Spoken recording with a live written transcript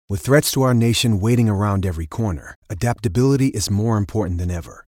With threats to our nation waiting around every corner, adaptability is more important than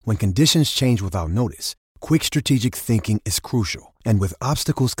ever. When conditions change without notice, quick strategic thinking is crucial. And with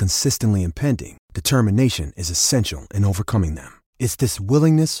obstacles consistently impending, determination is essential in overcoming them. It's this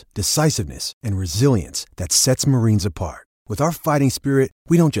willingness, decisiveness, and resilience that sets Marines apart. With our fighting spirit,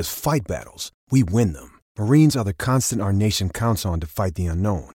 we don't just fight battles, we win them. Marines are the constant our nation counts on to fight the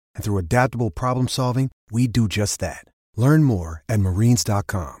unknown. And through adaptable problem solving, we do just that. Learn more at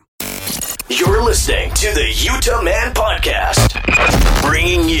marines.com. You're listening to the Utah Man Podcast,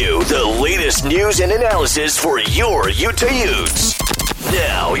 bringing you the latest news and analysis for your Utah Utes.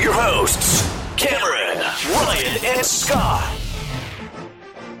 Now, your hosts, Cameron, Ryan, and Scott.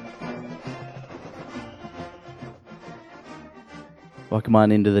 Welcome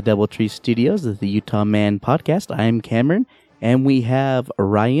on into the Doubletree Studios of the Utah Man Podcast. I'm Cameron, and we have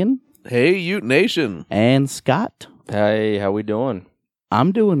Ryan. Hey, Ute Nation. And Scott. Hey, how we doing?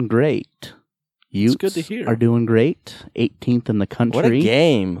 I'm doing great. Utes good to hear. are doing great. 18th in the country. What a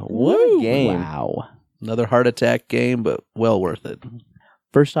game. What a game. Wow. Another heart attack game, but well worth it.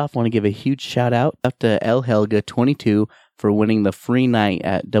 First off, I want to give a huge shout out to El Helga 22 for winning the free night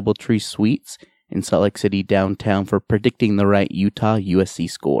at Doubletree Suites in Salt Lake City downtown for predicting the right Utah USC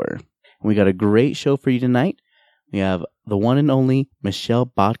score. And we got a great show for you tonight. We have the one and only Michelle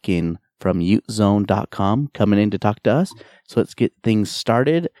Botkin from utezone.com coming in to talk to us. So let's get things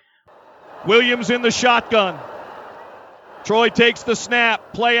started. Williams in the shotgun. Troy takes the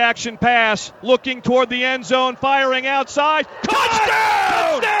snap, play action pass, looking toward the end zone, firing outside.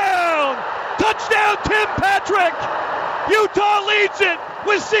 Touchdown! Touchdown! Touchdown, Tim Patrick! Utah leads it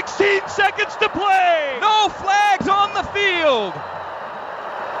with 16 seconds to play. No flags on the field.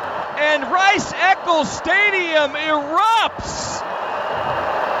 And Rice-Eccles Stadium erupts.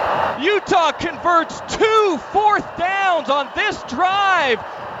 Utah converts 2 fourth downs on this drive.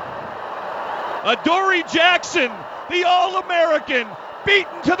 Adoree Jackson, the All-American,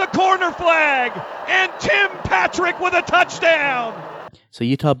 beaten to the corner flag, and Tim Patrick with a touchdown. So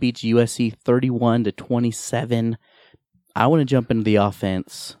Utah beats USC 31-27. I want to jump into the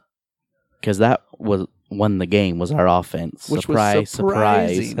offense because that won the game, was our offense. Which surprise, was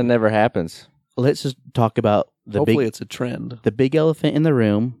surprising. surprise. That never happens. Let's just talk about Hopefully it's a trend. The big elephant in the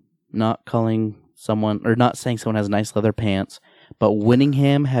room, not calling someone, or not saying someone has nice leather pants, but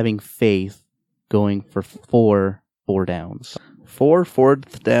Whittingham having faith going for four downs. 4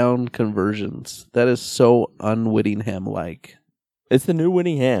 fourth down conversions. That is so un-Whittingham-like. It's the new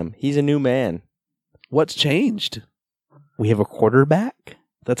Whittingham. He's a new man. What's changed? We have a quarterback?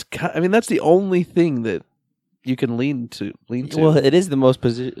 That's the only thing that you can lean to. Well, it is the most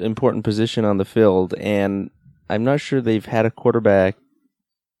important position on the field, and I'm not sure they've had a quarterback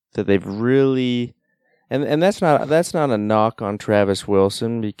that they've really, and that's not a knock on Travis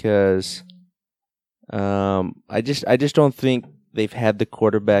Wilson, because I just don't think they've had the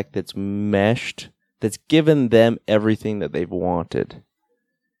quarterback that's meshed, that's given them everything that they've wanted.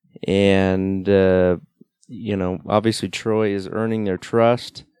 And obviously Troy is earning their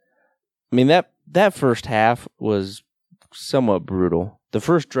trust. I mean, that first half was somewhat brutal. The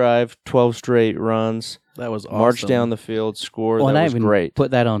first drive, 12 straight runs. That was awesome. March down the field, score. Well, that was great.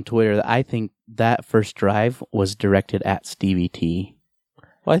 Put that on Twitter. I think that first drive was directed at Stevie T.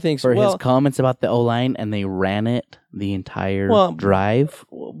 Well, I think so. For his comments about the O-line, and they ran it the entire drive.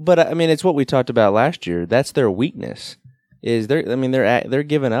 But I mean, it's what we talked about last year. That's their weakness. They're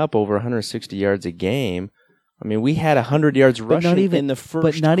giving up over 160 yards a game. I mean, we had 100 yards rushing in the first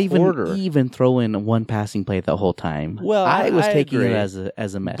quarter. But not even throwing one passing play the whole time. Well, I was taking agree. it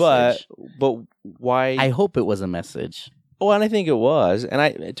as a message. But why? I hope it was a message. Well, and I think it was.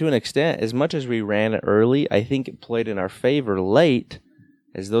 And to an extent, as much as we ran it early, I think it played in our favor late,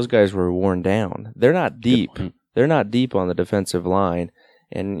 as those guys were worn down. They're not deep. They're not deep on the defensive line.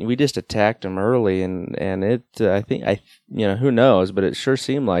 And we just attacked them early, and it, who knows, but it sure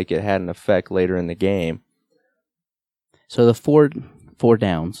seemed like it had an effect later in the game. So the four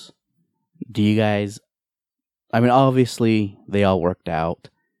downs, do you guys, I mean, obviously they all worked out,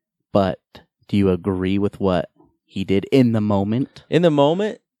 but do you agree with what he did in the moment? In the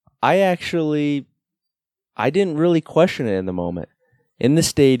moment, I didn't really question it in the moment. In the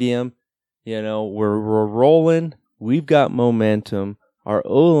stadium, we're rolling, we've got momentum, our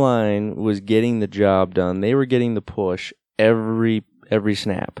O-line was getting the job done, they were getting the push every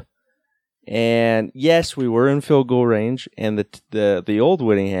snap. And yes, we were in field goal range, and the old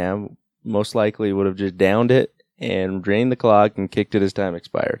Whittingham most likely would have just downed it and drained the clock and kicked it as time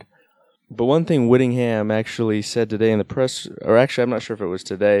expired. But one thing Whittingham actually said today in the press, or actually I'm not sure if it was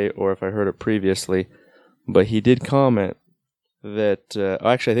today or if I heard it previously, but he did comment that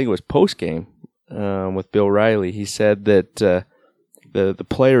actually I think it was post game with Bill Riley. He said that the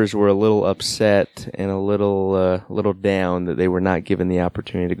players were a little upset and a little down that they were not given the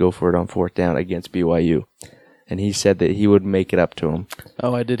opportunity to go for it on 4th down against BYU. And he said that he would make it up to him.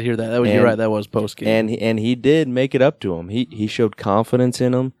 Oh, I did hear that. You're right. That was post game. And he did make it up to him. He showed confidence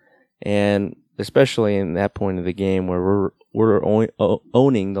in him, and especially in that point of the game where we're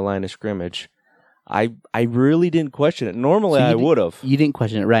owning the line of scrimmage, I really didn't question it. Normally, I would have. You didn't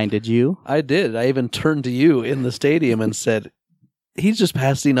question it, Ryan? Did you? I did. I even turned to you in the stadium and said, "He's just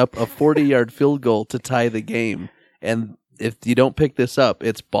passing up a 40-yard field goal to tie the game, and if you don't pick this up,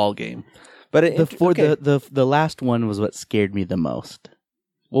 it's ball game." But the last one was what scared me the most.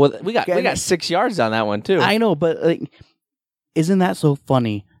 Well, we got 6 yards on that one too. I know, but isn't that so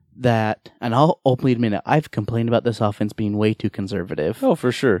funny that? And I'll openly admit it. I've complained about this offense being way too conservative. Oh,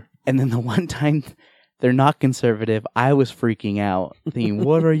 for sure. And then the one time they're not conservative, I was freaking out, thinking,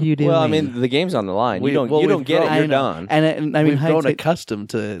 "What are you doing?" Well, I mean, the game's on the line. You don't get it. You're done. And I mean, we've grown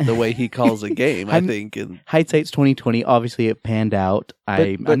accustomed to the way he calls a game. I think. And hindsight's 20/20. Obviously, it panned out.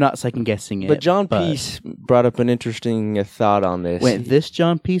 I'm not second guessing it. But John Peace brought up an interesting thought on this. Wait, this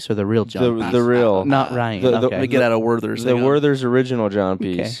John Peace or the real John Peace? The real, not Ryan. Let me get out of Werther's. The Werther's original John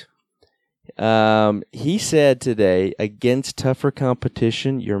Peace. Okay. He said today, against tougher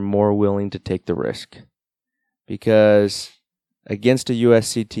competition, you're more willing to take the risk. Because against a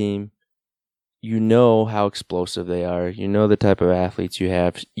USC team, you know how explosive they are. You know the type of athletes you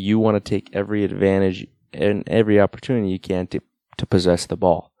have. You want to take every advantage and every opportunity you can to possess the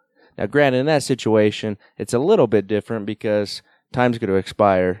ball. Now, granted, in that situation, it's a little bit different because time's going to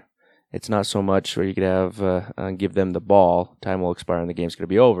expire. It's not so much where you could have give them the ball. Time will expire and the game's going to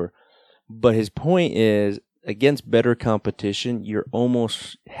be over. But his point is, against better competition, you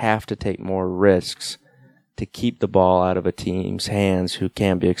almost have to take more risks to keep the ball out of a team's hands who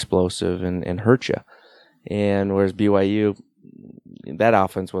can be explosive and hurt you. And whereas BYU, that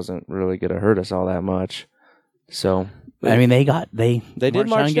offense wasn't really going to hurt us all that much. So I mean, they did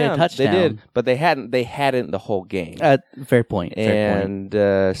march down. A touchdown. They did, but they hadn't the whole game. Fair point.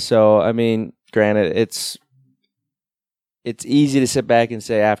 So I mean, granted, it's easy to sit back and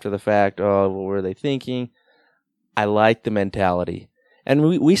say after the fact, "Oh, what were they thinking?" I like the mentality. And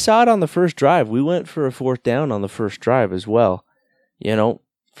we saw it on the first drive. We went for a 4th down on the first drive as well. You know,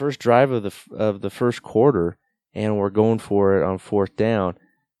 first drive of the first quarter, and we're going for it on 4th down.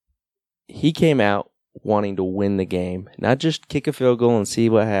 He came out wanting to win the game, not just kick a field goal and see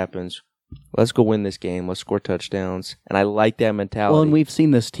what happens. Let's go win this game. Let's score touchdowns. And I like that mentality. Well, and we've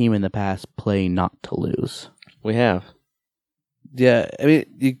seen this team in the past play not to lose. We have. Yeah, I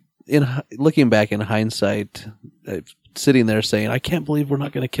mean, looking back in hindsight, sitting there saying, "I can't believe we're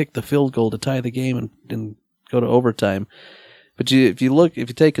not going to kick the field goal to tie the game and go to overtime." But if you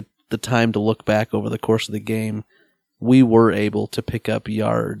take the time to look back over the course of the game, we were able to pick up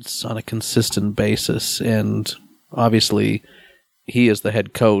yards on a consistent basis, and obviously, he as the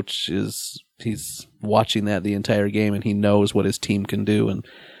head coach he's watching that the entire game, and he knows what his team can do, and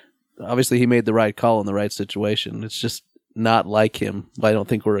obviously he made the right call in the right situation. It's just not like him. I don't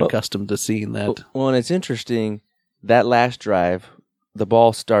think we're accustomed to seeing that. Well, and it's interesting. That last drive, the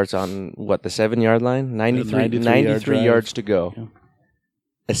ball starts on, the 7-yard line? 93 yards to go. Yeah.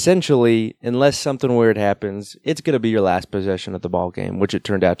 Essentially, unless something weird happens, it's going to be your last possession of the ball game, which it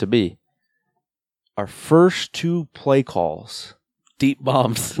turned out to be. Our first 2 play calls, deep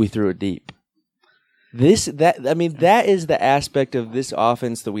bombs. We threw it deep. That is the aspect of this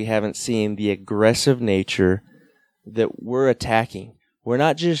offense that we haven't seen, the aggressive nature that we're attacking. We're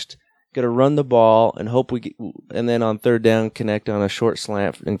not just going to run the ball and hope and then on 3rd down connect on a short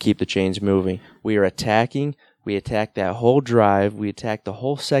slant and keep the chains moving. We are attacking. We attacked that whole drive. We attacked the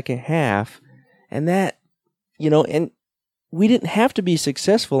whole second half, and that, and we didn't have to be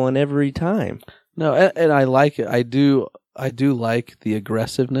successful in every time. No, and I like it. I do like the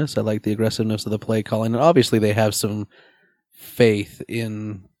aggressiveness. I like the aggressiveness of the play calling, and obviously they have some faith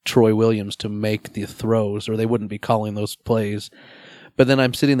in Troy Williams to make the throws, or they wouldn't be calling those plays. But then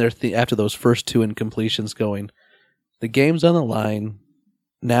I'm sitting there after those first 2 incompletions going, the game's on the line.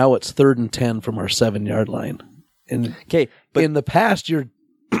 Now it's 3rd and 10 from our 7-yard line. And but in the past,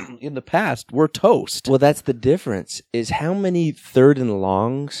 we're toast. Well, that's the difference, is how many 3rd and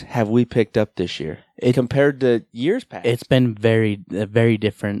longs have we picked up this year compared to years past? It's been very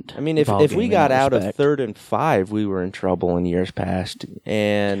different. I mean, if we got out of 3rd and 5, we were in trouble in years past.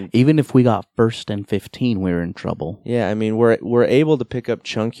 And even if we got 1st and 15, we were in trouble. Yeah, I mean, we're able to pick up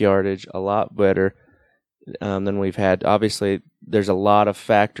chunk yardage a lot better. Then we've had, obviously, there's a lot of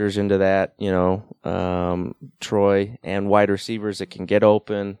factors into that, Troy and wide receivers that can get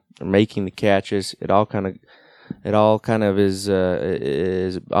open, or making the catches. It all kind of is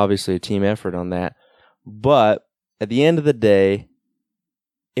obviously a team effort on that. But at the end of the day,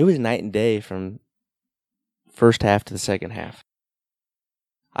 it was night and day from first half to the second half.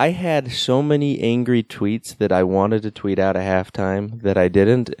 I had so many angry tweets that I wanted to tweet out at halftime that I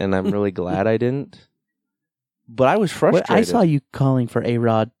didn't, and I'm really glad I didn't. But I was frustrated. I saw you calling for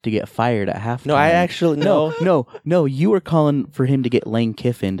A-Rod to get fired at halftime. No, I actually No. You were calling for him to get Lane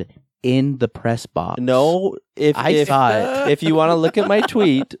Kiffin in the press box. No, if saw it. If you want to look at my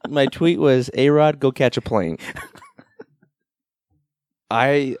tweet was A-Rod, go catch a plane.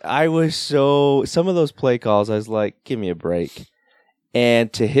 I was some of those play calls, I was like, give me a break.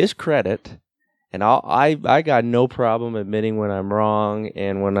 And to his credit, and I got no problem admitting when I'm wrong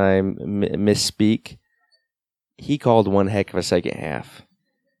and when I misspeak. He called one heck of a second half.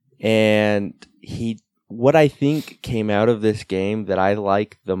 And what I think came out of this game that I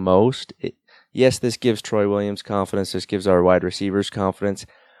like the most, yes, this gives Troy Williams confidence, this gives our wide receivers confidence,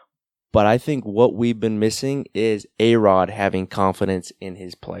 but I think what we've been missing is A-Rod having confidence in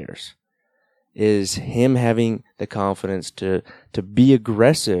his players, is him having the confidence to be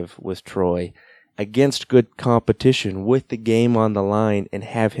aggressive with Troy against good competition with the game on the line and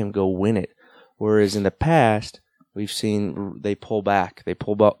have him go win it. Whereas in the past, we've seen they pull back. They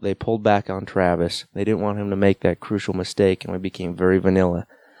pulled back on Travis. They didn't want him to make that crucial mistake, and we became very vanilla.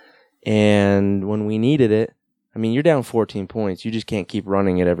 And when we needed it, I mean, you're down 14 points. You just can't keep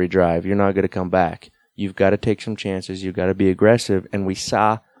running it every drive. You're not going to come back. You've got to take some chances. You've got to be aggressive. And we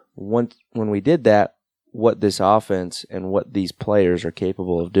saw when we did that, what this offense and what these players are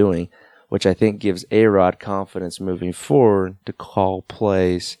capable of doing, which I think gives A-Rod confidence moving forward to call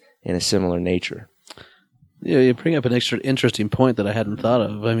plays in a similar nature. Yeah, you bring up an extra interesting point that I hadn't thought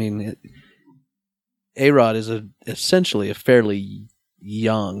of. I mean, A-Rod is essentially a fairly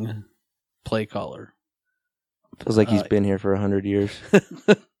young play caller. Feels like he's been here for 100 years.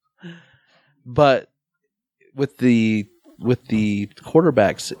 But with the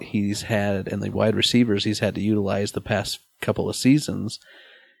quarterbacks he's had and the wide receivers he's had to utilize the past couple of seasons,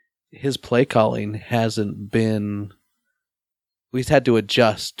 his play calling hasn't been. We've had to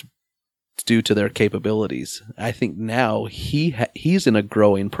adjust due to their capabilities. I think now he's in a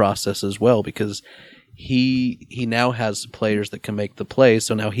growing process as well, because he now has players that can make the plays,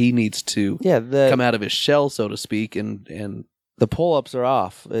 so now he needs to come out of his shell, so to speak, and the pull-ups are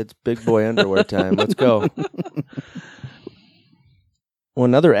off. It's big boy underwear time. Let's go.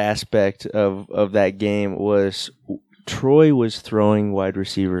 One other aspect of that game was Troy was throwing wide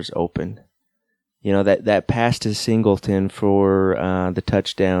receivers open. You know, that pass to Singleton for the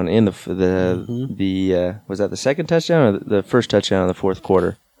touchdown in was that the second touchdown or the first touchdown in the fourth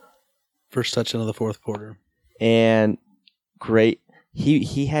quarter? First touchdown of the fourth quarter. And great.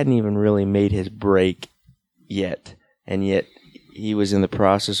 He hadn't even really made his break yet. And yet he was in the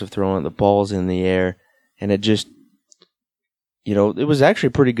process of throwing the balls in the air. And it just, it was actually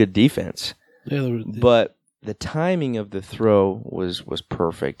pretty good defense. Yeah, but the timing of the throw was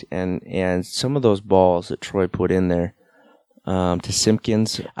perfect. And some of those balls that Troy put in there to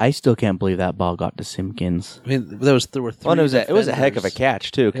Simpkins. I still can't believe that ball got to Simpkins. I mean, there were three. It was a heck of a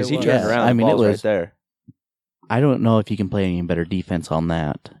catch too, because he turned around. I mean, it was right there. I don't know if you can play any better defense on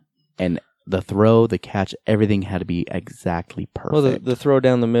that. And the throw, the catch, everything had to be exactly perfect. Well, the throw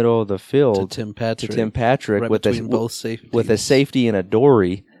down the middle of the field to Tim Patrick right with a safety and a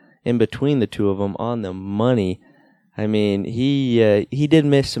Dory in between the two of them on the money. I mean, he did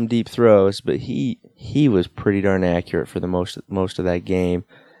miss some deep throws, but he was pretty darn accurate for the most of that game.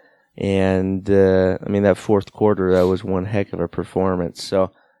 And I mean, that fourth quarter, that was one heck of a performance.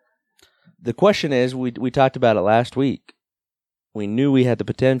 So the question is, we talked about it last week. We knew we had the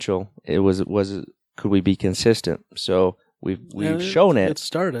potential. It was could we be consistent? So we've shown it. It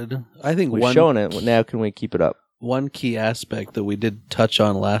started. I think we've shown it. Now can we keep it up? One key aspect that we did touch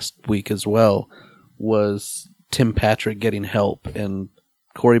on last week as well was Tim Patrick getting help, and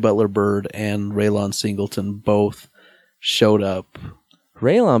Corey Butler-Byrd and Raylon Singleton both showed up.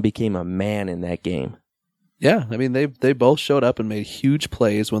 Raylon became a man in that game. Yeah, I mean, they both showed up and made huge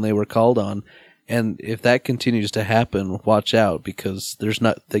plays when they were called on. And if that continues to happen, watch out, because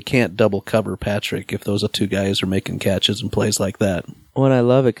they can't double cover Patrick if those two guys are making catches and plays like that. Well, and I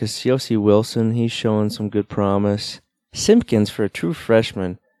love it because C.O.C. Wilson, he's showing some good promise. Simpkins, for a true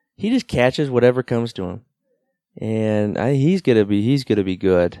freshman, he just catches whatever comes to him, and he's gonna be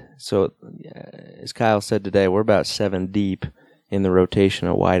good. So, as Kyle said today, we're about 7 deep in the rotation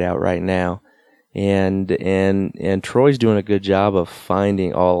at wideout right now, and Troy's doing a good job of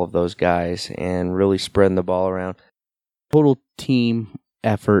finding all of those guys and really spreading the ball around. Total team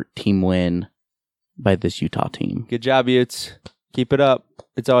effort, team win by this Utah team. Good job, Utes. Keep it up.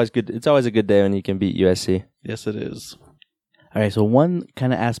 It's always good. It's always a good day when you can beat USC. Yes, it is. All right, so one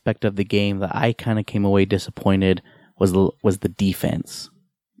kind of aspect of the game that I kind of came away disappointed was the defense.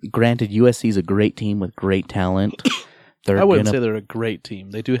 Granted, USC is a great team with great talent. I wouldn't say they're a great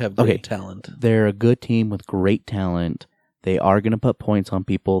team. They do have great talent. They're a good team with great talent. They are going to put points on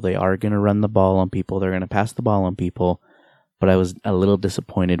people. They are going to run the ball on people. They're going to pass the ball on people. But I was a little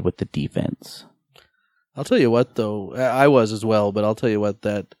disappointed with the defense. I'll tell you what, though. I was as well, but I'll tell you what,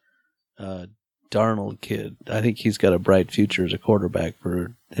 that Darnold kid, I think he's got a bright future as a quarterback.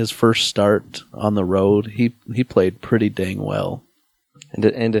 For his first start on the road, he played pretty dang well.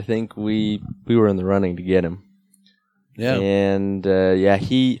 And to think we were in the running to get him. Yeah. And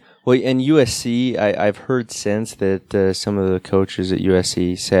and USC, I've heard since that some of the coaches at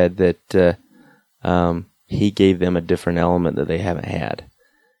USC said that he gave them a different element that they haven't had.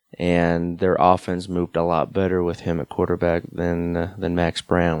 And their offense moved a lot better with him at quarterback than Max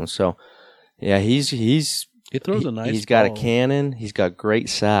Brown. So, yeah, he throws a nice He's got ball. a cannon. He's got great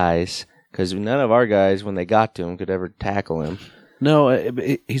size because none of our guys, when they got to him, could ever tackle him. No,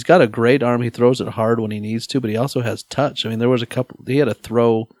 he's got a great arm. He throws it hard when he needs to, but he also has touch. I mean, there was he had a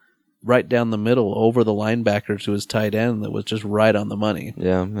throw right down the middle over the linebacker to his tight end that was just right on the money.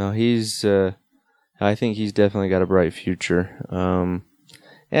 Yeah, no, I think he's definitely got a bright future.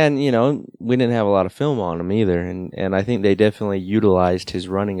 And, we didn't have a lot of film on him either, and I think they definitely utilized his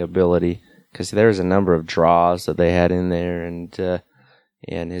running ability because there's a number of draws that they had in there and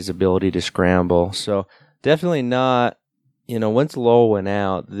his ability to scramble. So definitely not. Once Lowell went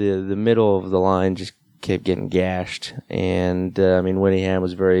out, the middle of the line just kept getting gashed. And, Whittingham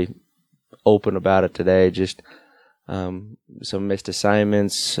was very open about it today. Just some missed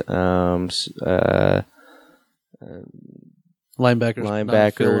assignments, Linebackers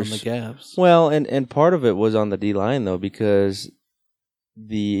not filling the gaps. Well, and part of it was on the D-line, though, because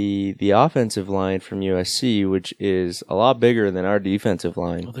the offensive line from USC, which is a lot bigger than our defensive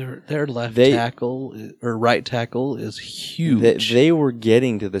line. Well, their left tackle or right tackle is huge. They were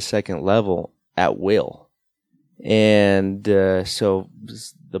getting to the second level at will, and so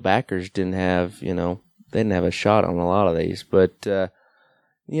the backers didn't have a shot on a lot of these. But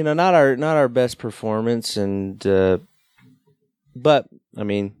not our best performance, and but I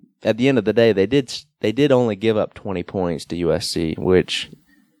mean, at the end of the day, they did only give up 20 points to USC, which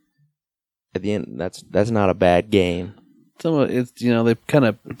at the end that's not a bad game. It's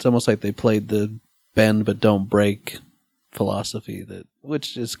almost like they played the bend but don't break philosophy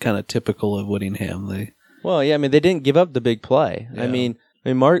which is kind of typical of Whittingham. They didn't give up the big play. Yeah. I mean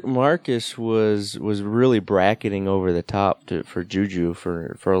Marcus was really bracketing over the top for Juju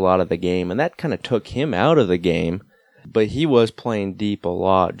for a lot of the game, and that kind of took him out of the game. But he was playing deep a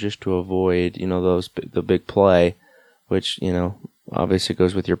lot just to avoid, the big play, which, obviously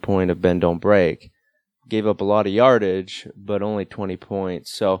goes with your point of bend, don't break. Gave up a lot of yardage, but only 20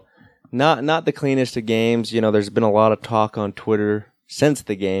 points. So not the cleanest of games. There's been a lot of talk on Twitter since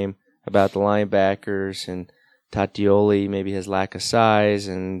the game about the linebackers and Tatioli, maybe his lack of size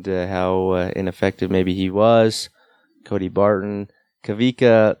and how ineffective maybe he was. Cody Barton,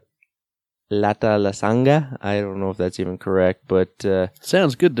 Kavika Lata Lasanga. I don't know if that's even correct, but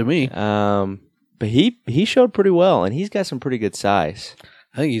sounds good to me. But he showed pretty well, and he's got some pretty good size.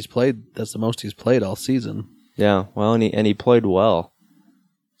 I think that's the most he's played all season. Yeah, well, and he played well.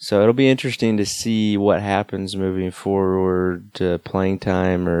 So it'll be interesting to see what happens moving forward, playing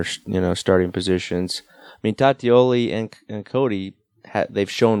time or starting positions. I mean, Tatioli and Cody they've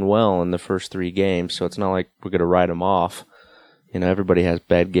shown well in the first 3 games, so it's not like we're going to write them off. Everybody has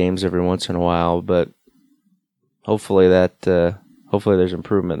bad games every once in a while, but hopefully there's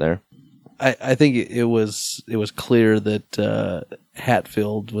improvement there. I think it was clear that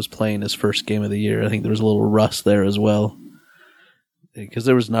Hatfield was playing his first game of the year. I think there was a little rust there as well, because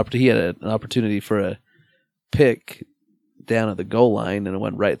there was he had an opportunity for a pick down at the goal line, and it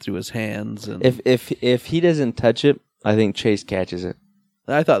went right through his hands. And if he doesn't touch it, I think Chase catches it.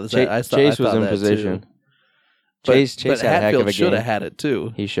 I thought Chase was in position. Too. Chase but had a heck of a game. Should have had it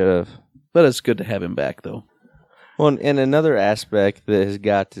too. He should have. But it's good to have him back, though. Well, and another aspect that has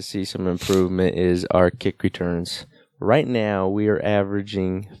got to see some improvement is our kick returns. Right now, we are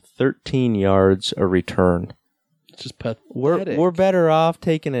averaging 13 yards a return. It's just pathetic. We're better off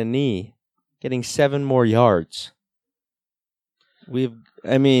taking a knee, getting 7 more yards.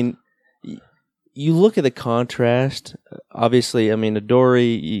 you look at the contrast. Obviously, I mean,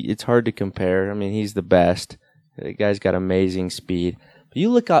 Adoree', it's hard to compare. I mean, he's the best. The guy's got amazing speed. But you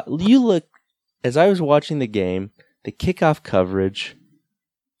look. As I was watching the game, the kickoff coverage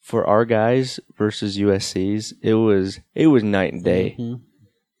for our guys versus USC's, it was night and day. Mm-hmm.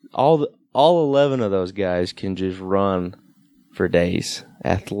 All 11 of those guys can just run for days.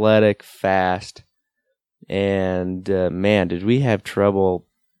 Athletic, fast, and man, did we have trouble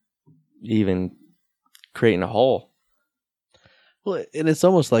even creating a hole. Well, and it's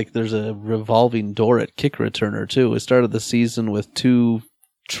almost like there's a revolving door at kick returner, too. We started the season with 2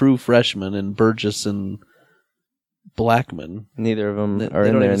 true freshmen in Burgess and Blackman. Neither of them are they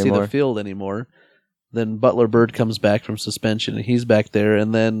in don't there even anymore. see the field anymore. Then Butler Bird comes back from suspension, and he's back there.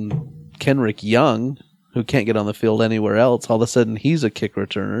 And then Kenrick Young, who can't get on the field anywhere else, all of a sudden he's a kick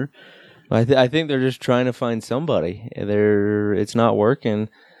returner. I think they're just trying to find somebody. It's not working,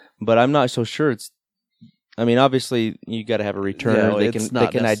 but I'm not so sure it's. I mean, obviously, you got to have a returner. They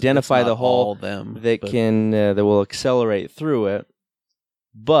can identify the hole. That will accelerate through it.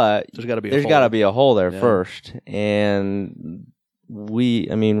 But there's got to be a hole there first. And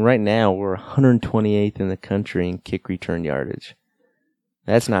right now we're 128th in the country in kick return yardage.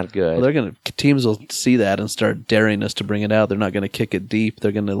 That's not good. Well, teams will see that and start daring us to bring it out. They're not going to kick it deep.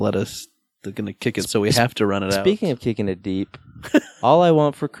 They're going to let us. They're going to kick it, so we have to run it out. Speaking of kicking it deep, all I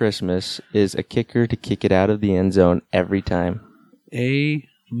want for Christmas is a kicker to kick it out of the end zone every time.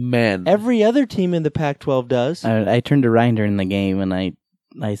 Amen. Every other team in the Pac-12 does. I turned to Ryan during the game, and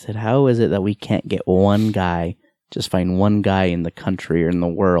I said, how is it that we can't get one guy, just find one guy in the country or in the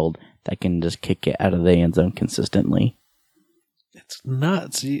world that can just kick it out of the end zone consistently? It's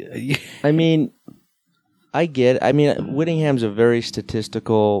nuts. I mean, Whittingham's a very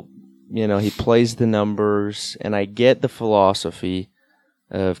statistical, he plays the numbers, and I get the philosophy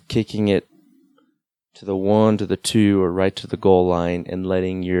of kicking it to the 1, to the 2, or right to the goal line and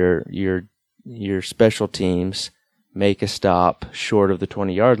letting your special teams make a stop short of the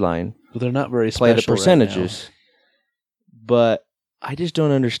 20-yard line. Well, they're not very play special the percentages. Right now. But I just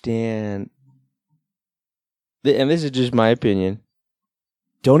don't understand. And this is just my opinion.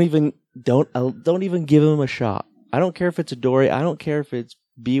 Don't even give them a shot. I don't care if it's Adoree'. I don't care if it's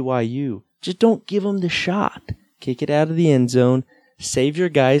BYU. Just don't give them the shot. Kick it out of the end zone. Save your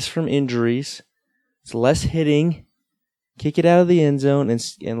guys from injuries. It's less hitting. Kick it out of the end zone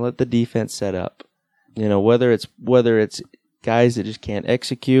and let the defense set up. Whether it's guys that just can't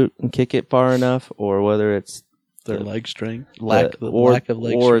execute and kick it far enough, or whether it's their leg strength, lack of leg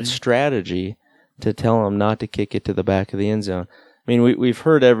strength, or it's strategy to tell them not to kick it to the back of the end zone. I mean, we've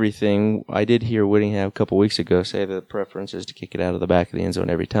heard everything. I did hear Whittingham a couple weeks ago say that the preference is to kick it out of the back of the end zone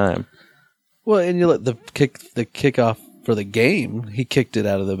every time. Well, and you let the kickoff for the game, he kicked it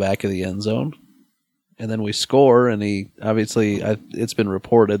out of the back of the end zone, and then we score. And he obviously, it's been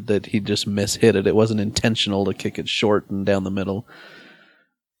reported that he just mishit it. It wasn't intentional to kick it short and down the middle,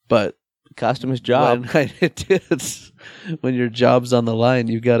 but it cost him his job. When your job's on the line,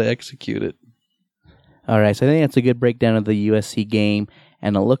 you've got to execute it. All right, so I think that's a good breakdown of the USC game,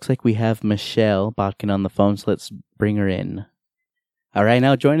 and it looks like we have Michelle Botkin on the phone, so let's bring her in. All right,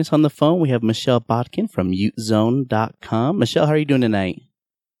 now join us on the phone. We have Michelle Botkin from UteZone.com. Michelle, how are you doing tonight?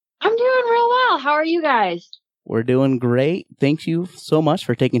 I'm doing real well. How are you guys? We're doing great. Thank you so much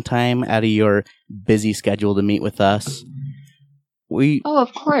for taking time out of your busy schedule to meet with us.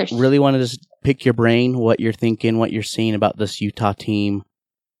 Of course. Really wanted to just pick your brain, what you're thinking, what you're seeing about this Utah team.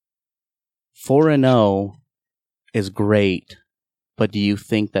 4-0 is great, but do you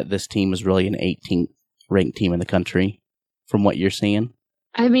think that this team is really an 18th ranked team in the country from what you're seeing?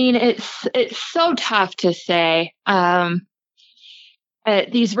 I mean, it's so tough to say. These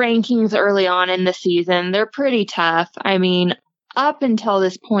rankings early on in the season, they're pretty tough. I mean, up until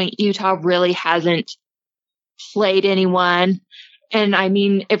this point, Utah really hasn't played anyone. And I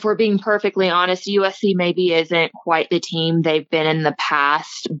mean, if we're being perfectly honest, USC maybe isn't quite the team they've been in the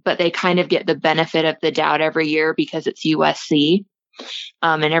past, but they kind of get the benefit of the doubt every year because it's USC.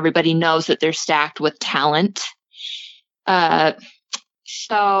 And everybody knows that they're stacked with talent. So,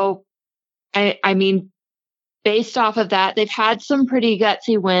 I mean, based off of that, they've had some pretty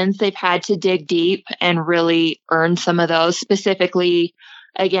gutsy wins. They've had to dig deep and really earn some of those, specifically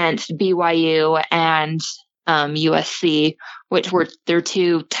against BYU and USC, which were their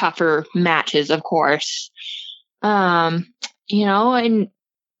two tougher matches, of course. And I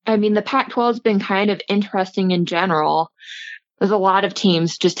mean, the Pac-12 has been kind of interesting in general. There's a lot of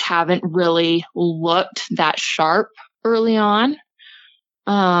teams just haven't really looked that sharp early on.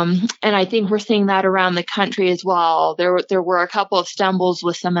 And I think we're seeing that around the country as well. There were a couple of stumbles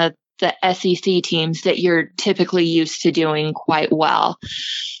with some of the SEC teams that you're typically used to doing quite well.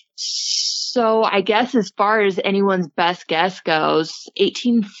 So I guess as far as anyone's best guess goes,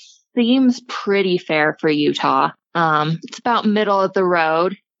 18 seems pretty fair for Utah. It's about middle of the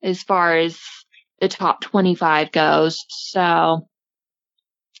road as far as the top 25 goes. So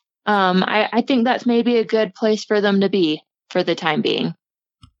I think that's maybe a good place for them to be for the time being.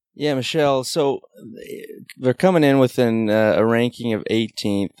 Yeah, Michelle, so they're coming in within a ranking of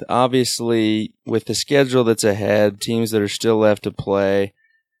 18th. Obviously, with the schedule that's ahead, teams that are still left to play,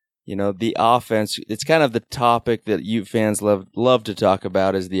 you know, the offense, it's kind of the topic that Ute fans love to talk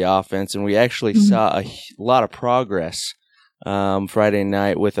about is the offense, and we actually saw a lot of progress Friday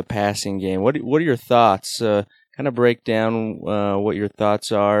night with a passing game. What are your thoughts? Kind of break down what your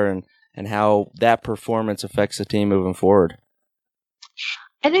thoughts are and how that performance affects the team moving forward.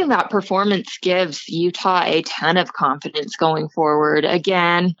 I think that performance gives Utah a ton of confidence going forward.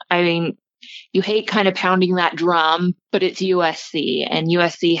 Again, I mean, you hate kind of pounding that drum, but it's USC, and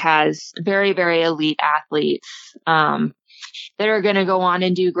USC has very, very elite athletes that are going to go on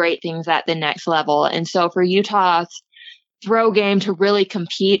and do great things at the next level. And so for Utah's throw game to really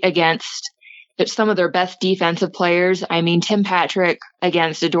compete against some of their best defensive players, I mean, Tim Patrick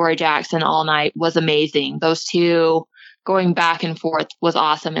against Adoree Jackson all night was amazing. Those two going back and forth was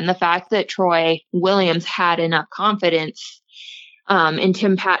awesome. And the fact that Troy Williams had enough confidence in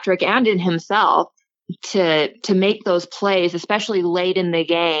Tim Patrick and in himself to make those plays, especially late in the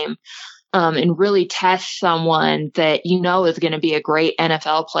game, and really test someone that you know is going to be a great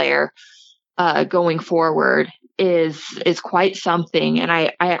NFL player going forward is quite something. And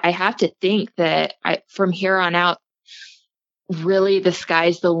I have to think that from here on out, really the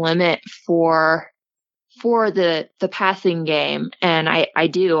sky's the limit for the passing game. And I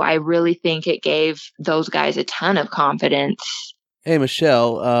really think it gave those guys a ton of confidence. Hey,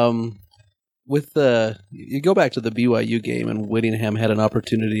 Michelle, you go back to the BYU game, and Whittingham had an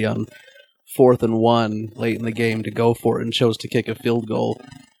opportunity on 4th and 1 late in the game to go for it and chose to kick a field goal.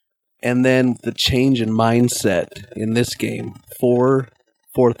 And then the change in mindset in this game, 4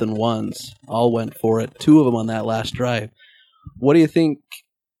 4th and 1s, all went for it. 2 of them on that last drive. What do you think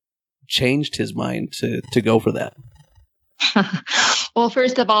changed his mind to go for that? Well,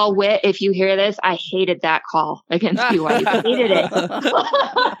 first of all, Whit, if you hear this, I hated that call against BYU. I hated it.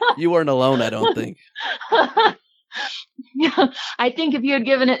 You weren't alone, I don't think. I think if you had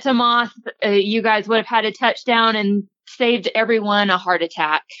given it to Moss, you guys would have had a touchdown and saved everyone a heart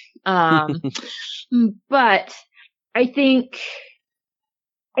attack. But I think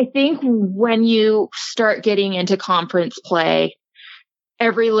when you start getting into conference play,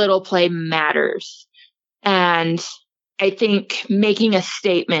 every little play matters. And I think making a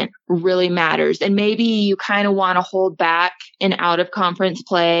statement really matters. And maybe you kind of want to hold back in out of conference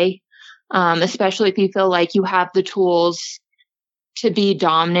play, especially if you feel like you have the tools to be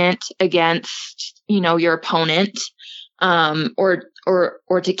dominant against, your opponent, or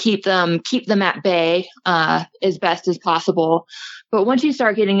to keep them at bay, as best as possible. But once you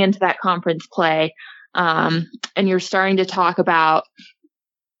start getting into that conference play, and you're starting to talk about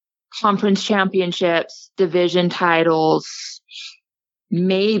conference championships, division titles,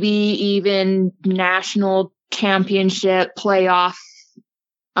 maybe even national championship playoff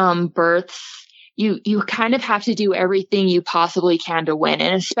berths, you kind of have to do everything you possibly can to win,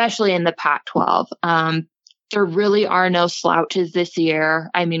 and especially in the Pac-12. There really are no slouches this year.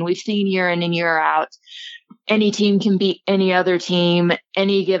 I mean, we've seen year in and year out, any team can beat any other team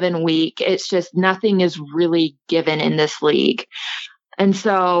any given week. It's just nothing is really given in this league. And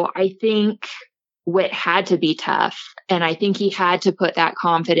so I think Whit had to be tough, and I think he had to put that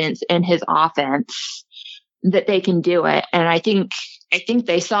confidence in his offense that they can do it. And I think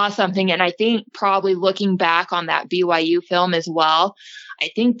they saw something, and I think probably looking back on that BYU film as well, I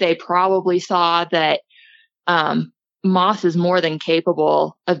think they probably saw that Moss is more than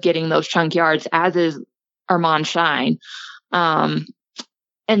capable of getting those chunk yards, as is Armand Shine.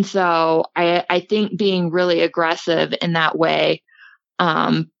 And so I think being really aggressive in that way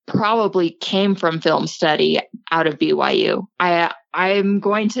probably came from film study out of BYU. I'm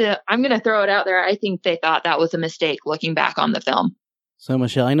going to throw it out there. I think they thought that was a mistake looking back on the film. So,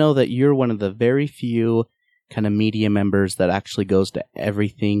 Michelle, I know that you're one of the very few kind of media members that actually goes to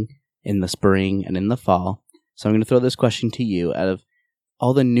everything in the spring and in the fall. So I'm going to throw this question to you. Out of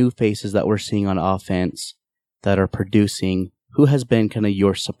all the new faces that we're seeing on offense that are producing, who has been kind of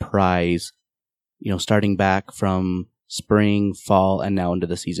your surprise, starting back from spring, fall, and now into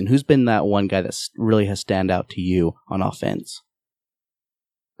the season? Who's been that one guy that really has stand out to you on offense?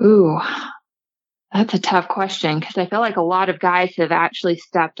 Ooh, That's a tough question because I feel like a lot of guys have actually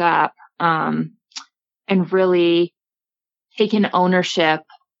stepped up and really taken ownership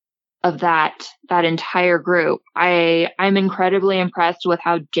of that entire group. I'm incredibly impressed with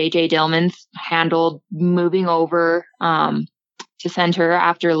how JJ Dillman's handled moving over to center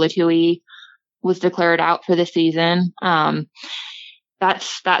after Latui was declared out for the season.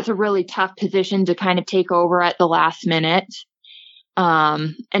 That's a really tough position to kind of take over at the last minute.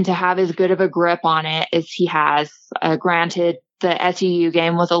 And to have as good of a grip on it as he has. Granted, the SUU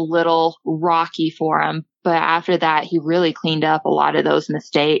game was a little rocky for him, but after that, he really cleaned up a lot of those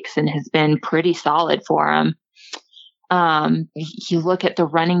mistakes and has been pretty solid for him. You look at the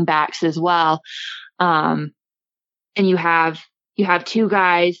running backs as well, and you have two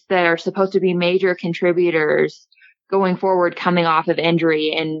guys that are supposed to be major contributors going forward, coming off of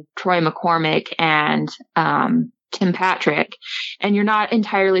injury, in Troy McCormick and Tim Patrick, and you're not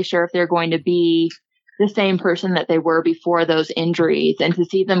entirely sure if they're going to be the same person that they were before those injuries. And to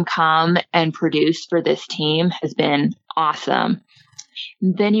see them come and produce for this team has been awesome.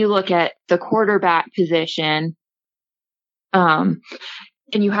 Then you look at the quarterback position, and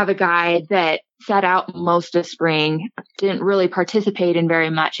you have a guy that sat out most of spring, didn't really participate in very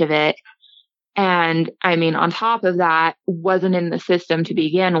much of it. And I mean, on top of that, wasn't in the system to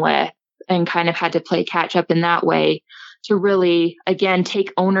begin with, and kind of had to play catch up in that way to really, again,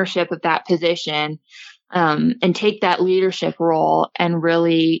 take ownership of that position, and take that leadership role and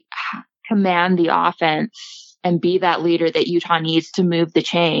really command the offense and be that leader that Utah needs to move the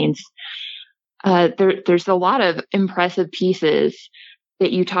chains. There's a lot of impressive pieces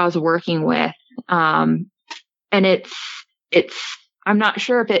that Utah's working with. And I'm not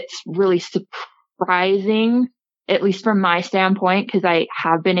sure if it's really surprising, at least from my standpoint, because I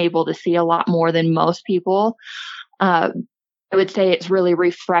have been able to see a lot more than most people. I would say it's really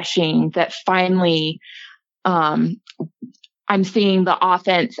refreshing that finally I'm seeing the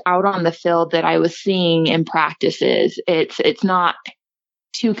offense out on the field that I was seeing in practices. It's not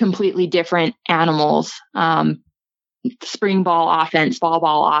two completely different animals. Spring ball offense, fall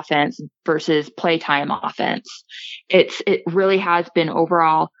ball offense versus playtime offense. It really has been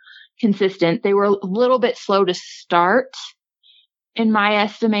overall consistent. They were a little bit slow to start, in my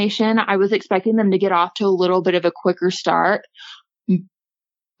estimation. I was expecting them to get off to a little bit of a quicker start,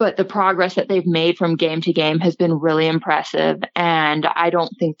 but the progress that they've made from game to game has been really impressive, and I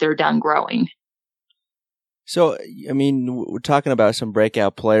don't think they're done growing. So, I mean, we're talking about some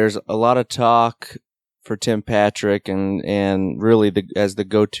breakout players, a lot of talk for Tim Patrick and really as the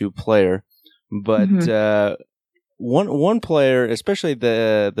go-to player. But one player, especially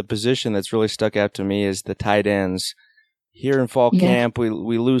the position that's really stuck out to me, is the tight ends. Here in fall camp, we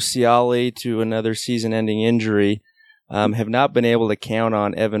lose Ciale to another season-ending injury. Have not been able to count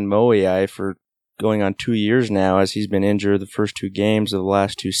on Evan Moiai for going on 2 years now, as he's been injured the first two games of the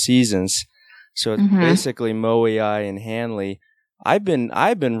last two seasons. So it's basically Moiai and Hanley. I've been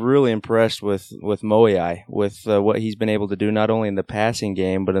really impressed with Moiai, with what he's been able to do, not only in the passing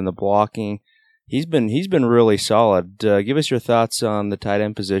game but in the blocking. He's been really solid. Give us your thoughts on the tight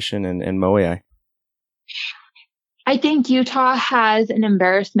end position and Moiai. I think Utah has an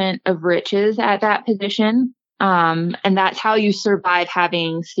embarrassment of riches at that position. And that's how you survive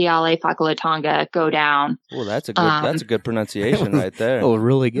having Ciale Fakalatonga go down. Well, that's a good pronunciation right there. Oh,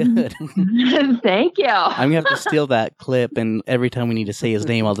 really good. Thank you. I'm going to have to steal that clip, and every time we need to say his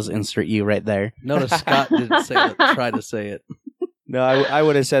name, I'll just insert you right there. Notice Scott didn't say it. Try to say it. No, I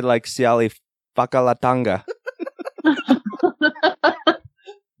would have said like Ciale Fakalatonga.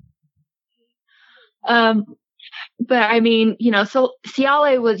 But I mean, so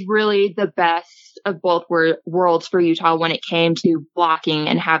Ciale was really the best of both worlds for Utah when it came to blocking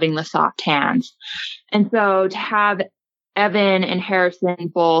and having the soft hands. And so to have Evan and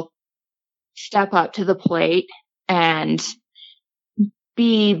Harrison both step up to the plate and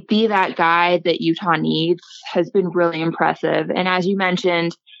be that guy that Utah needs has been really impressive. And as you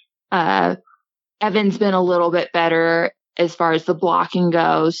mentioned, Evan's been a little bit better as far as the blocking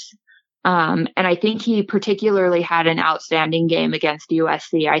goes. And I think he particularly had an outstanding game against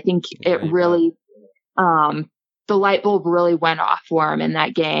USC. I think it really, the light bulb really went off for him in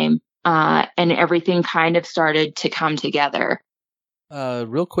that game. And everything kind of started to come together.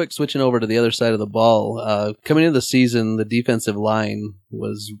 Real quick, switching over to the other side of the ball. Coming into the season, the defensive line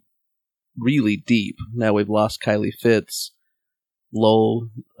was really deep. Now we've lost Kylie Fitz, Low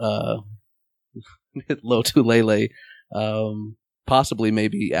Tulele, possibly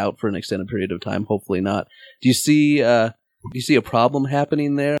maybe out for an extended period of time. Hopefully not. Do you see a problem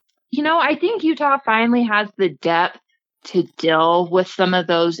happening there? I think Utah finally has the depth to deal with some of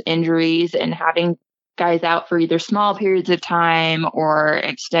those injuries and having guys out for either small periods of time or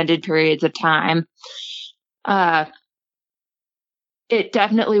extended periods of time. It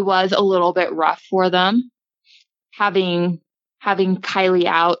definitely was a little bit rough for them. Having Kylie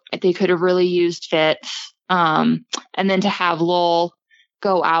out, they could have really used Fitz. And then to have Lowell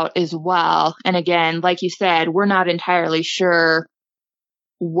go out as well. And again, like you said, we're not entirely sure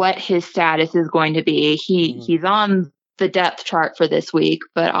what his status is going to be. He's on the depth chart for this week,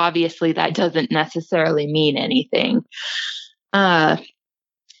 but obviously that doesn't necessarily mean anything. But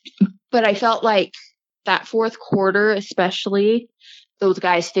I felt like that fourth quarter, especially, those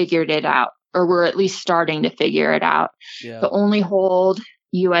guys figured it out, or were at least starting to figure it out. Yeah. To only hold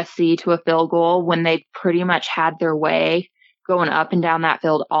USC to a field goal when they pretty much had their way going up and down that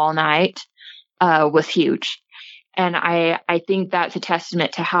field all night was huge. And I think that's a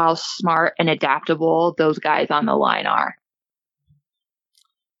testament to how smart and adaptable those guys on the line are.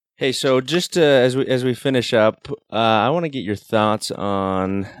 Hey, so just as we finish up, I want to get your thoughts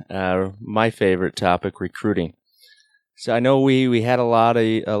on my favorite topic, recruiting. So I know we had a lot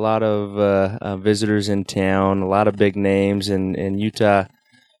of visitors in town, a lot of big names, and Utah,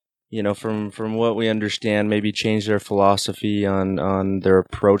 from what we understand, maybe changed their philosophy on their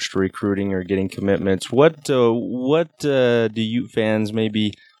approach to recruiting or getting commitments. What do Ute fans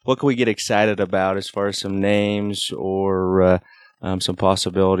what can we get excited about as far as some names or some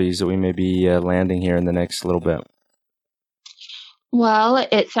possibilities that we may be landing here in the next little bit? Well,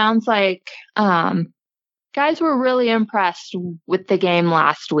 it sounds like guys were really impressed with the game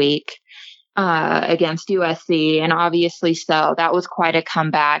last week against USC, and obviously so. That was quite a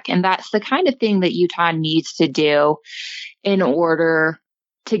comeback, and that's the kind of thing that Utah needs to do in order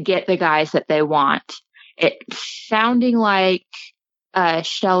to get the guys that they want. It's sounding like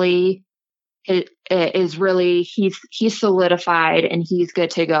Shelley is really he's solidified and he's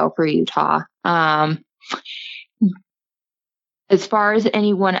good to go for Utah. As far as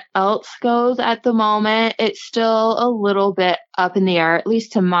anyone else goes at the moment, it's still a little bit up in the air, at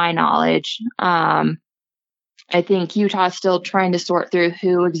least to my knowledge. I think Utah's still trying to sort through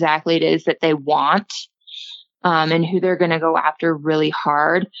who exactly it is that they want and who they're going to go after really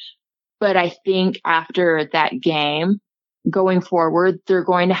hard. But I think after that game, going forward, they're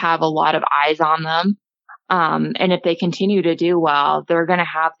going to have a lot of eyes on them. And if they continue to do well, they're going to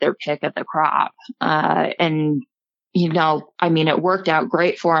have their pick of the crop. It worked out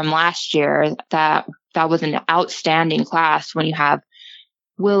great for them last year. That was an outstanding class when you have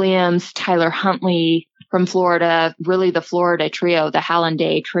Williams, Tyler Huntley from Florida, really the Florida trio, the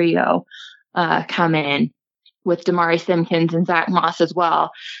Hallanday trio, come in with Damari Simpkins and Zach Moss as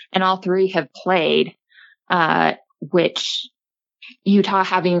well. And all three have played, which Utah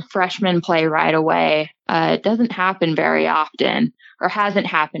having freshmen play right away doesn't happen very often, or hasn't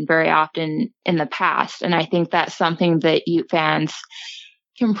happened very often in the past. And I think that's something that Ute fans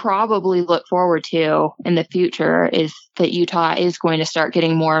can probably look forward to in the future, is that Utah is going to start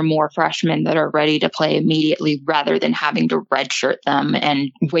getting more and more freshmen that are ready to play immediately, rather than having to redshirt them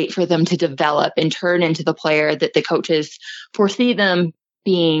and wait for them to develop and turn into the player that the coaches foresee them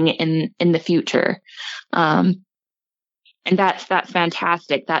being in the future. And that's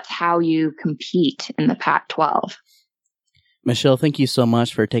fantastic. That's how you compete in the Pac-12. Michelle, thank you so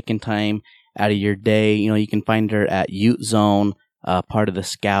much for taking time out of your day. You can find her at Ute Zone, part of the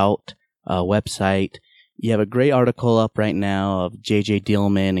Scout website. You have a great article up right now of JJ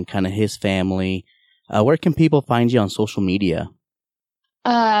Dillman and kind of his family. Where can people find you on social media?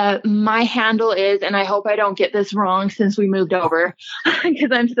 My handle is, and I hope I don't get this wrong since we moved over,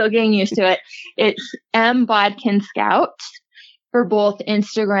 because I'm still getting used to it. It's M. Bodkin Scout for both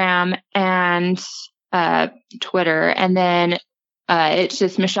Instagram and Twitter. And then it's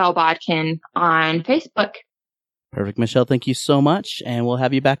just Michelle Bodkin on Facebook. Perfect. Michelle, thank you so much, and we'll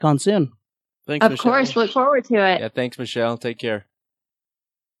have you back on soon. Thanks, Of Michelle. course, look forward to it. Yeah, thanks, Michelle. Take care.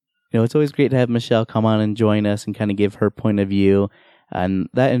 It's always great to have Michelle come on and join us and kind of give her point of view. And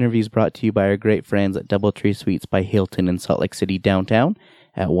that interview is brought to you by our great friends at DoubleTree Suites by Hilton in Salt Lake City downtown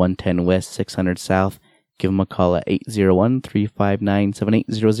at 110 West 600 South. Give them a call at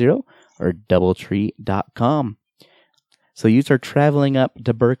 801-359-7800 or doubletree.com. So Utes are traveling up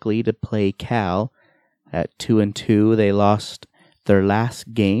to Berkeley to play Cal at 2-2. They lost their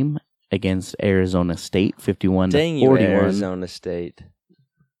last game against Arizona State, 51-41. Dang you, Arizona State.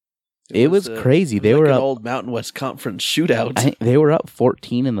 It was crazy. They were an up old Mountain West Conference shootout. They were up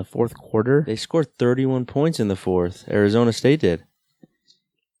 14 in the fourth quarter. They scored 31 points in the fourth. Arizona State did.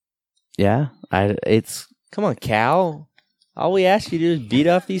 Yeah, Come on, Cal. All we ask you to do is beat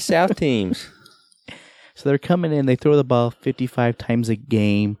off these South teams. So they're coming in. They throw the ball 55 times a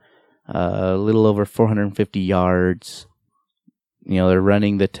game, a little over 450 yards. They're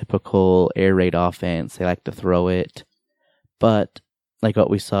running the typical air raid offense. They like to throw it. But like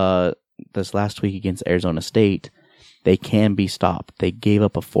what we saw this last week against Arizona State, they can be stopped. They gave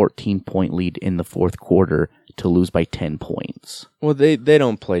up a 14-point lead in the fourth quarter to lose by 10 points. Well, they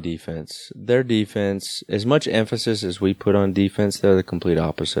don't play defense. Their defense, as much emphasis as we put on defense, they're the complete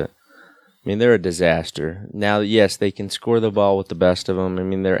opposite. I mean, they're a disaster. Now, yes, they can score the ball with the best of them. I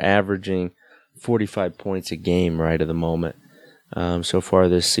mean, they're averaging 45 points a game right at the moment so far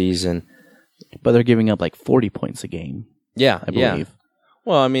this season. But they're giving up like 40 points a game. Yeah, I believe. Yeah.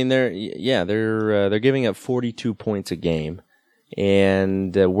 Well, I mean, they're giving up 42 points a game,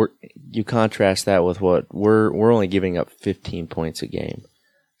 and you contrast that with what we're only giving up 15 points a game.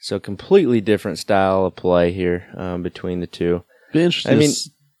 So completely different style of play here between the two. Be interesting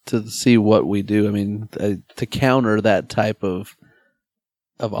to see what we do. I mean, to counter that type of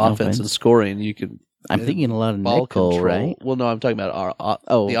offense and scoring, you could. I'm thinking a lot of ball nickel, control. Right? Well, no, I'm talking about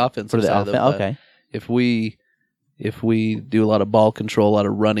the offensive for the side. Okay. If we do a lot of ball control, a lot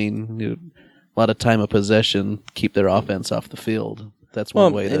of running, a lot of time of possession, keep their offense off the field. That's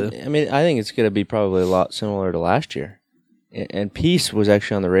one way to. I mean, I think it's going to be probably a lot similar to last year. And Peace was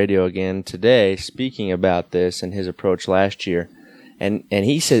actually on the radio again today speaking about this and his approach last year. And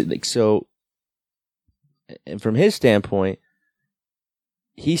he said, so, and from his standpoint,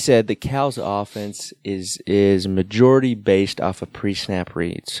 he said that Cal's offense is majority based off of pre-snap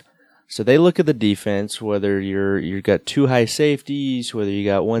reads. So they look at the defense, whether you've got two high safeties, whether you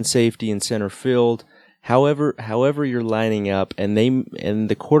got one safety in center field, however you're lining up, and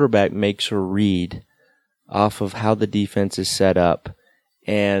the quarterback makes a read off of how the defense is set up,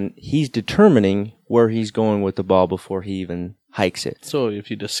 and he's determining where he's going with the ball before he even hikes it. So if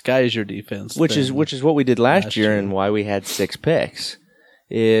you disguise your defense, which is what we did last year and why we had 6 picks,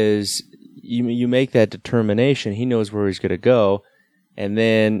 is you make that determination. He knows where he's going to go, and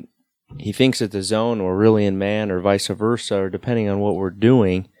then he thinks it's the zone or really in man or vice versa, or depending on what we're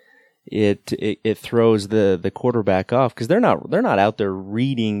doing, it throws the quarterback off because they're not out there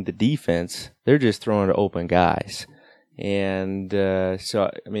reading the defense. They're just throwing to open guys, and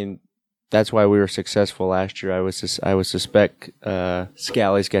so I mean that's why we were successful last year. I would suspect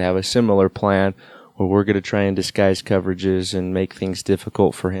Scally's going to have a similar plan where we're going to try and disguise coverages and make things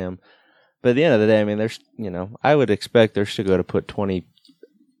difficult for him. But at the end of the day, I mean, I would expect they're still going to put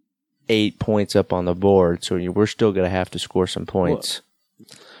 28 points up on the board, so we're still going to have to score some points.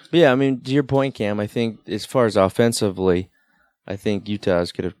 But yeah, I mean, to your point, Cam, I think as far as offensively, I think Utah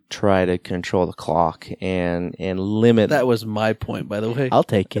is going to try to control the clock and limit. That was my point, by the way. I'll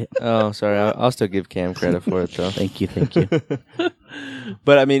take it. Oh, sorry. I'll still give Cam credit for it, though. Thank you.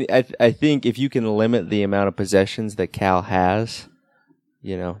 But I mean, I think if you can limit the amount of possessions that Cal has,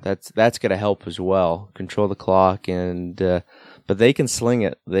 that's going to help as well. Control the clock, but they can sling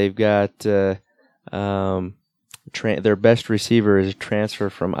it. They've got their best receiver is a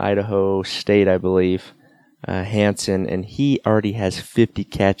transfer from Idaho State, I believe, Hansen, and he already has 50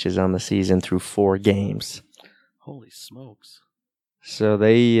 catches on the season through 4 games. Holy smokes! So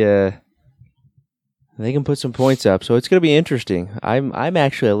they can put some points up. So it's going to be interesting. I'm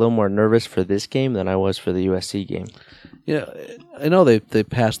actually a little more nervous for this game than I was for the USC game. Yeah, I know they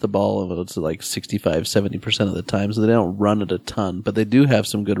pass the ball it's like 65, 70% of the time, so they don't run it a ton, but they do have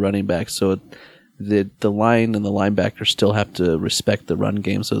some good running backs, so the line and the linebackers still have to respect the run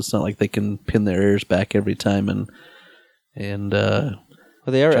game, so it's not like they can pin their ears back every time and well,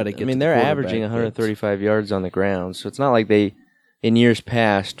 they are. try to get they're averaging 135 yards on the ground, so it's not like they, in years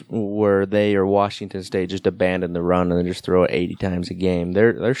past, where they or Washington State just abandoned the run and then just throw it 80 times a game.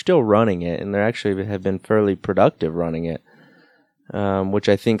 They're still running it, and they actually have been fairly productive running it, which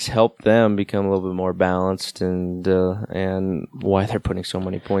I think's helped them become a little bit more balanced and why they're putting so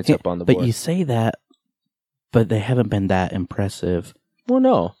many points up on the board. But you say that, but they haven't been that impressive. Well,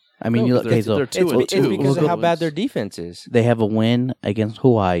 no. I mean, you look. They're 2-2. It's because of how bad their defense is. They have a win against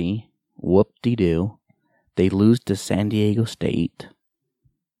Hawaii. Whoop-de-doo. They lose to San Diego State.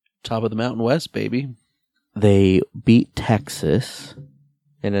 Top of the Mountain West, baby. They beat Texas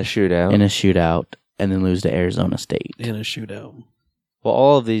In a shootout. And then lose to Arizona State. In a shootout. Well,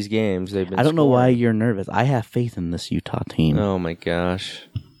 all of these games, they've been I don't know why scoring. you're nervous. I have faith in this Utah team. Oh, my gosh.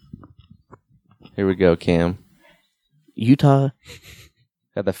 Here we go, Cam. Utah.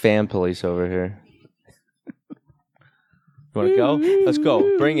 Got the fan police over here. You want to go? Let's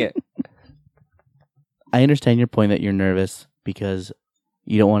go. Bring it. I understand your point that you're nervous because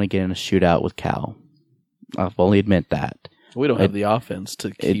you don't want to get in a shootout with Cal. I'll fully admit that. We don't have the offense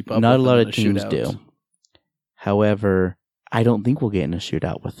to keep up. Not a with lot them of in teams shootouts. do. However, I don't think we'll get in a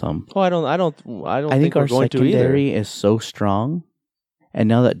shootout with them. Oh, I don't think our we're going to either. secondary is so strong. And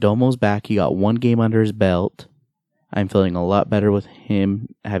now that Domo's back, he got 1 game under his belt. I'm feeling a lot better with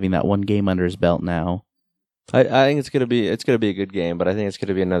him having that 1 game under his belt now. I think it's gonna be a good game, but I think it's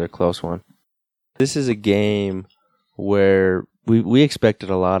gonna be another close one. This is a game where we expected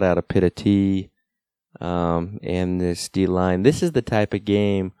a lot out of Pitti and this D line. This is the type of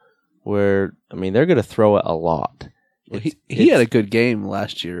game where they're gonna throw it a lot. Well, he had a good game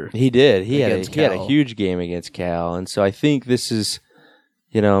last year. He did. He had a huge game against Cal, and so I think this is.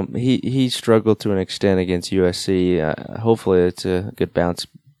 He struggled to an extent against USC. Hopefully, it's a good bounce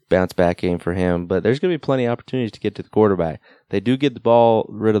back game for him. But there's going to be plenty of opportunities to get to the quarterback. They do get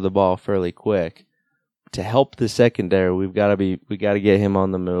rid of the ball fairly quick. To help the secondary, we got to get him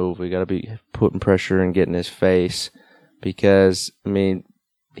on the move. We got to be putting pressure and getting his face because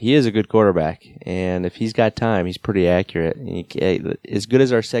he is a good quarterback, and if he's got time, he's pretty accurate. As good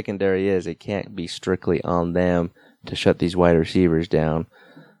as our secondary is, it can't be strictly on them to shut these wide receivers down.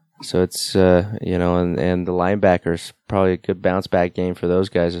 So it's, and the linebackers, probably a good bounce back game for those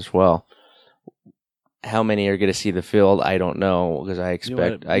guys as well. How many are going to see the field? I don't know, because I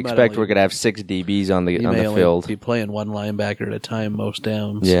expect we're going to have 6 DBs on the field. Be playing 1 linebacker at a time most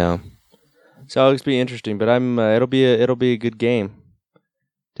downs. Yeah. So it'll be interesting, but it'll be a good game.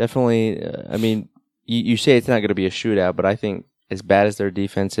 Definitely, you say it's not going to be a shootout, but I think as bad as their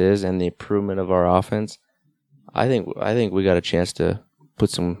defense is and the improvement of our offense, I think we got a chance to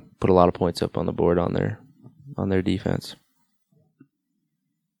put a lot of points up on the board on their defense.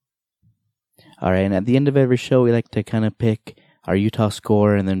 All right, and at the end of every show, we like to kind of pick our Utah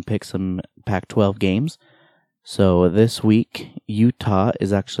score and then pick some Pac-12 games. So this week, Utah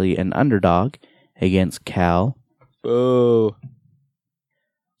is actually an underdog against Cal. Oh.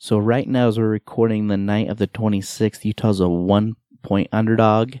 So right now, as we're recording the night of the 26th, Utah's a 1-point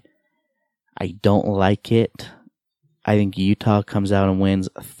underdog. I don't like it. I think Utah comes out and wins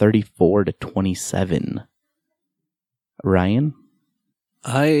 34-27. Ryan?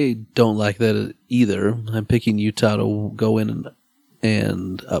 I don't like that either. I'm picking Utah to go in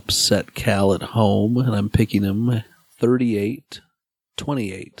and upset Cal at home, and I'm picking them 38-28.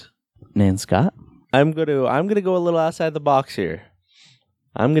 And Scott? I'm gonna go a little outside the box here.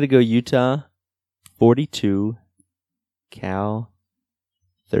 I'm gonna go Utah 42, Cal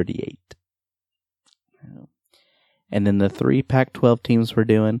 38. And then the 3 Pac-12 teams we're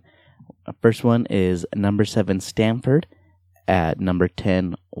doing. First one is number 7 Stanford at number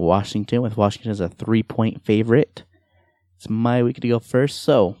 10 Washington, with Washington as a 3-point favorite. It's my week to go first.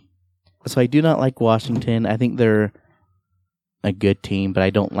 So I do not like Washington. I think they're a good team, but I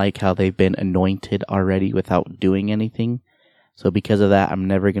don't like how they've been anointed already without doing anything. So because of that, I'm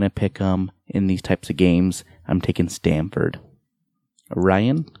never going to pick them in these types of games. I'm taking Stanford.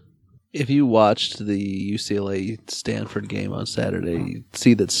 Ryan? If you watched the UCLA-Stanford game on Saturday, you'd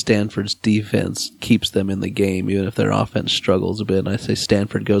see that Stanford's defense keeps them in the game, even if their offense struggles a bit. And I say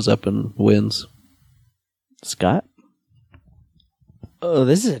Stanford goes up and wins. Scott? Oh,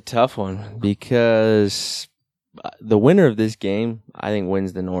 this is a tough one because the winner of this game, I think,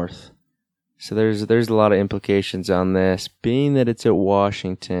 wins the North. So there's a lot of implications on this. Being that it's at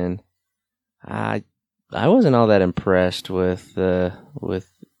Washington, I wasn't all that impressed with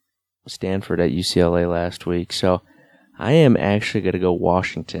Stanford at UCLA last week, so I am actually going to go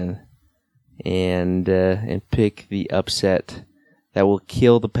Washington and pick the upset that will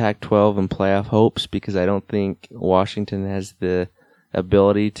kill the Pac-12 and playoff hopes, because I don't think Washington has the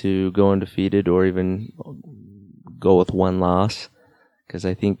ability to go undefeated or even go with 1 loss, because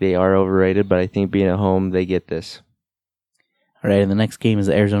I think they are overrated, but I think being at home, they get this. All right, and the next game is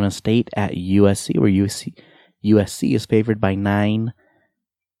Arizona State at USC, where USC is favored by 9.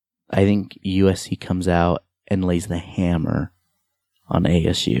 I think USC comes out and lays the hammer on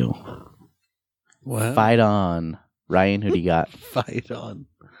ASU. Wow. Fight on. Ryan, who do you got? Fight on.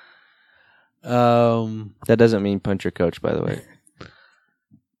 That doesn't mean punch your coach, by the way.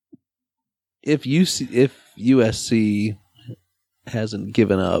 If USC hasn't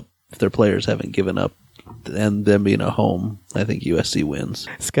given up, if their players haven't given up, and them being at home, I think USC wins.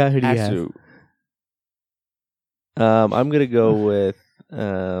 Scott, who do you have? I'm gonna go with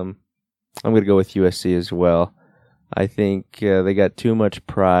USC as well. I think they got too much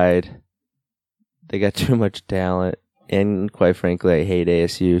pride, they got too much talent, and quite frankly, I hate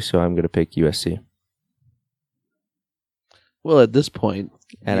ASU, so I'm gonna pick USC. Well, at this point,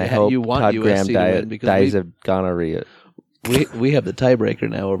 and I hope Todd Graham dies of gonorrhea. We have the tiebreaker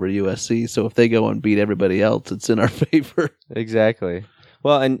now over USC, so if they go and beat everybody else, it's in our favor. Exactly.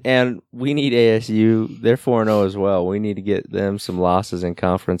 Well, and we need ASU. They're 4-0 as well. We need to get them some losses in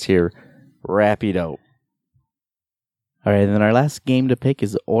conference here. Rapido. All right, and then our last game to pick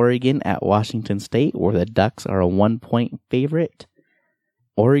is Oregon at Washington State, where the Ducks are a 1-point favorite.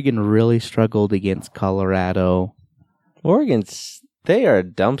 Oregon really struggled against Colorado. They are a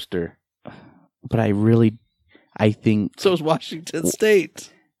dumpster. But I think... So is Washington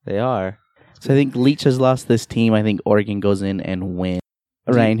State. They are. So I think Leach has lost this team. I think Oregon goes in and wins.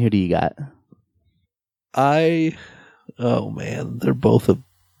 Ryan, who do you got? Oh man, they're both a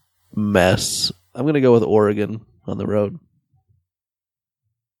mess. I'm going to go with Oregon on the road.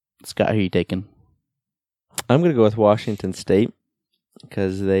 Scott, who are you taking? I'm going to go with Washington State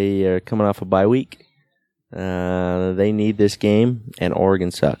because they are coming off a bye week. They need this game, and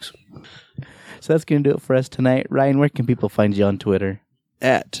Oregon sucks. So that's going to do it for us tonight. Ryan, where can people find you on Twitter?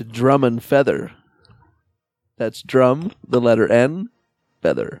 At Drum and Feather. That's drum, the letter N,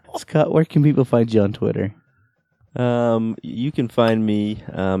 feather. Scott, where can people find you on Twitter? You can find me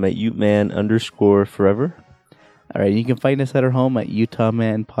at UteMan_forever. All right, you can find us at our home at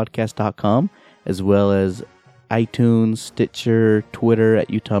UtahManPodcast.com, as well as iTunes, Stitcher, Twitter at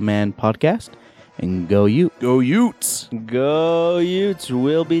UtahManPodcast. And go Ute. Go Utes. Go Utes.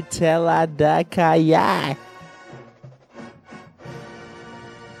 We'll be Teladakaya.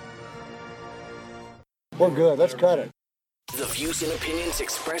 We're good. Let's cut it. The views and opinions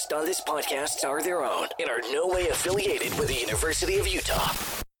expressed on this podcast are their own and are no way affiliated with the University of Utah.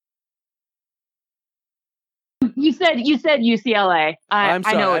 You said UCLA. I'm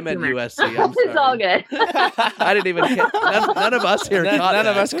sorry, I know I meant USC. I'm it's all sorry. good. I didn't even get... None of us here caught None that.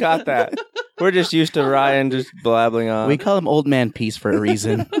 of us caught that. We're just used to Ryan just blabbling on. We call him Old Man Peace for a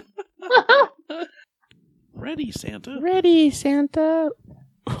reason. Ready, Santa. Ready, Santa.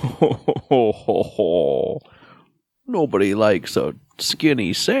 Nobody likes a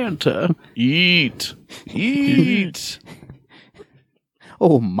skinny Santa. Eat. Eat.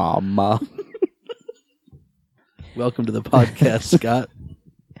 Oh, mama. Welcome to the podcast, Scott.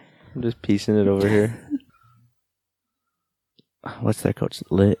 I'm just piecing it over here. What's their coach?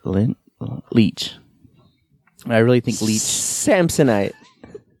 Leach. I really think Leach. Samsonite.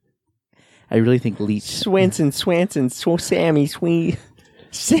 I really think Leach. Sammy, Sweet.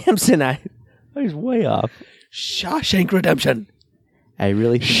 Samsonite. Oh, he's way off. Shawshank Redemption. I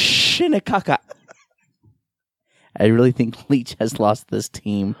really think. Shinnecock. I really think Leach has lost this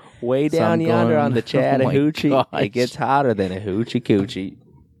team. Way So down I'm yonder going- on the Chattahoochee, Oh my it gets hotter than a hoochie coochie.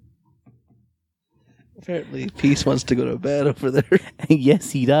 Apparently, Peace wants to go to bed over there.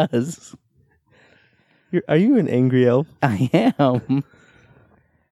 Yes, he does. Are you an angry elf? I am.